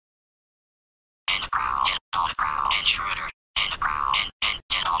Intruder in the ground and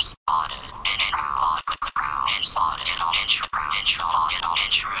get all spotted and spotted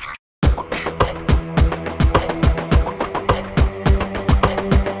intruder.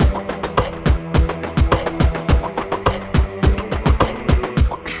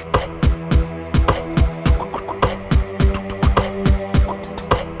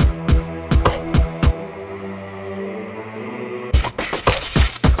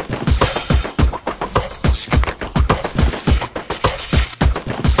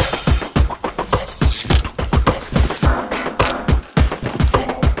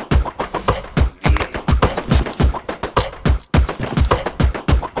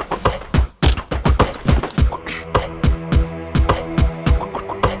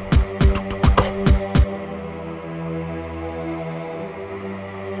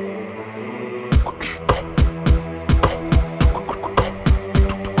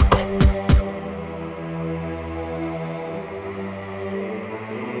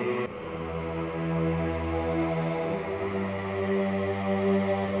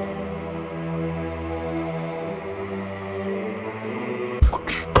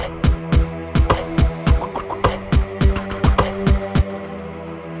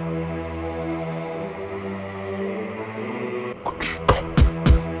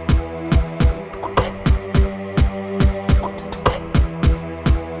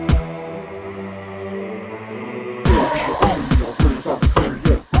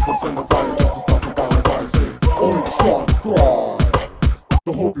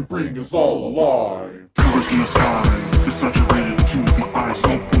 The hope you bring is all alive. Killers in the sky, desaturated to the eye.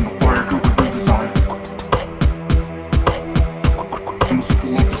 Smoke from the fire, good with the design. Almost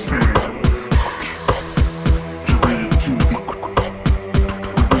full of despair. Saturated to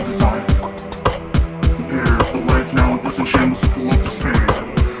the design. Prepare the life now is in shambles, full of despair.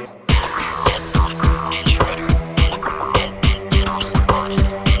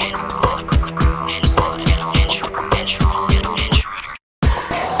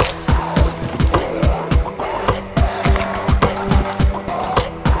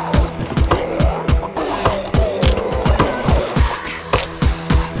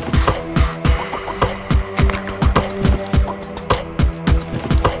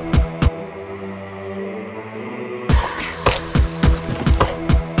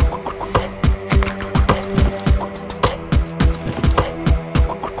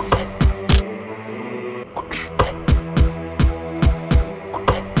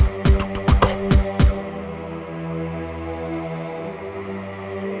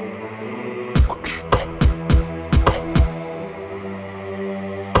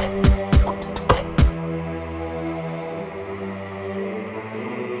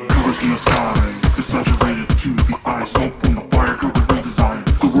 In the sky, desaturated to the eye. Smoke from the fire, good with the design.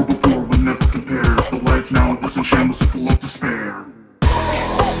 The world before would never compare. The life now is in shambles, full of despair.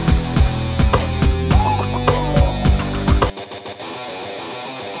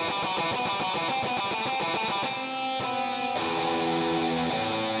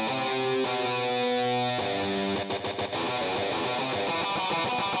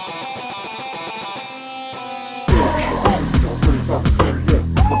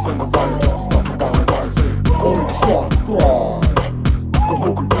 Stand the fire just to stop the violent rising. Only the strong thrive. The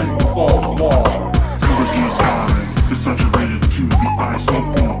hope we bring is all alive. Killers in the sky, desaturated to the eye. Smoke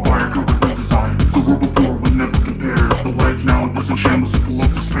from the fire, good with the design. The world before would never compare. The life now is in shambles, full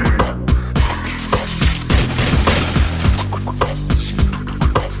of despair.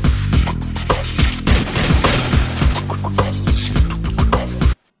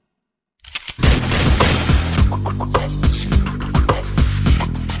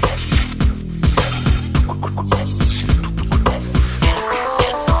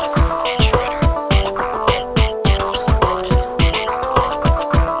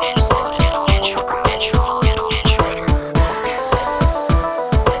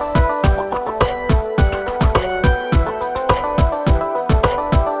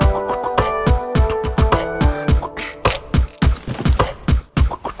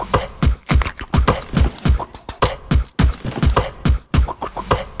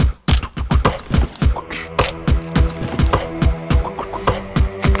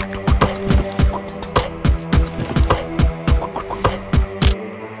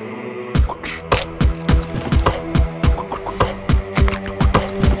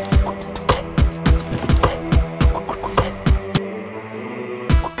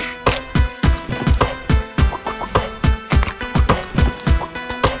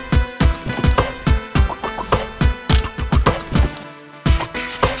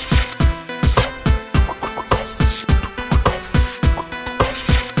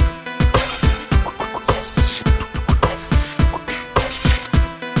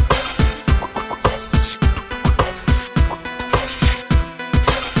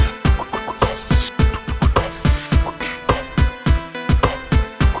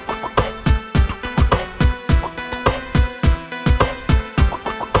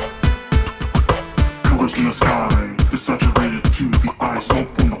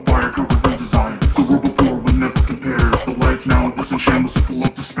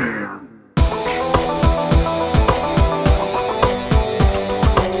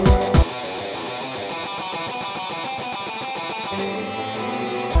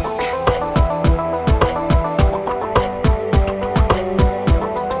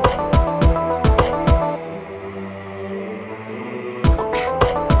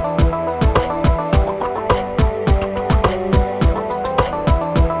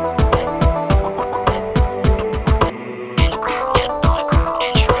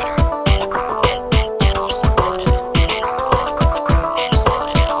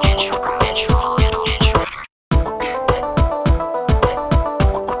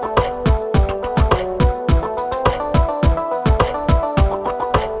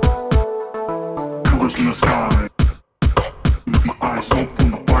 Colors in the sky. My eyes smoke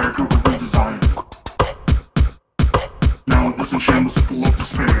from the fire covered in desire. Now it is in shambles full of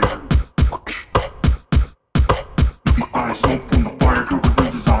despair. My eyes smoke from the fire covered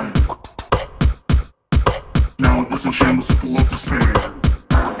in desire. Now it is in shambles full of despair.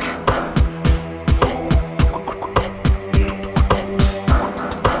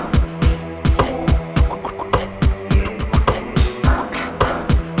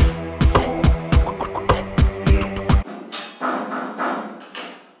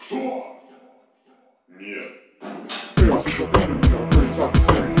 Chaos is an enemy of grace, I can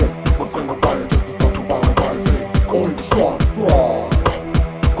say, yeah. People stand on fire just to start some violent rising. Only the strong thrive.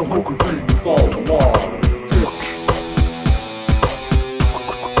 The hope and pain is all alive.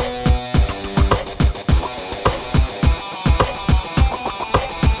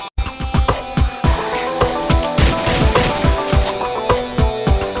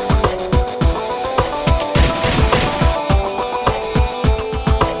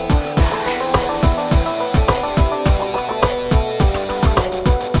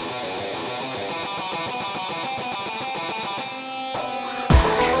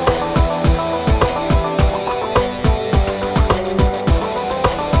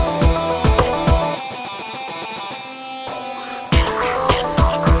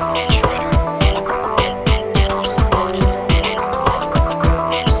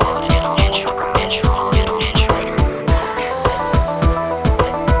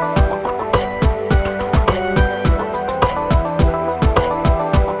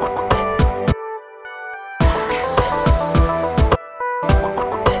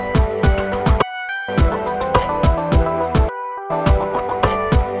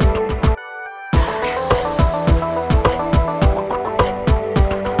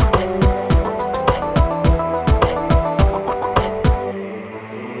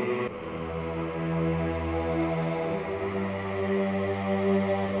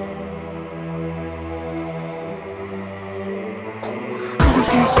 Colors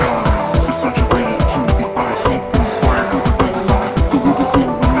in the sky, desaturated to the eye, smoke from the fire covered in desire. The world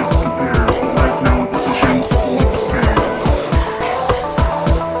before will never compare. The life now is in shambles full of despair.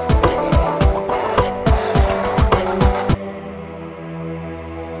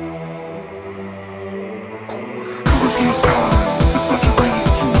 Colors in the sky, desaturated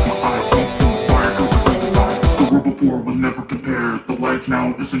to the eye, smoke from the fire covered in desire. The world before will never compare. The life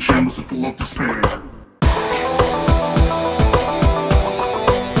now is in shambles full of despair.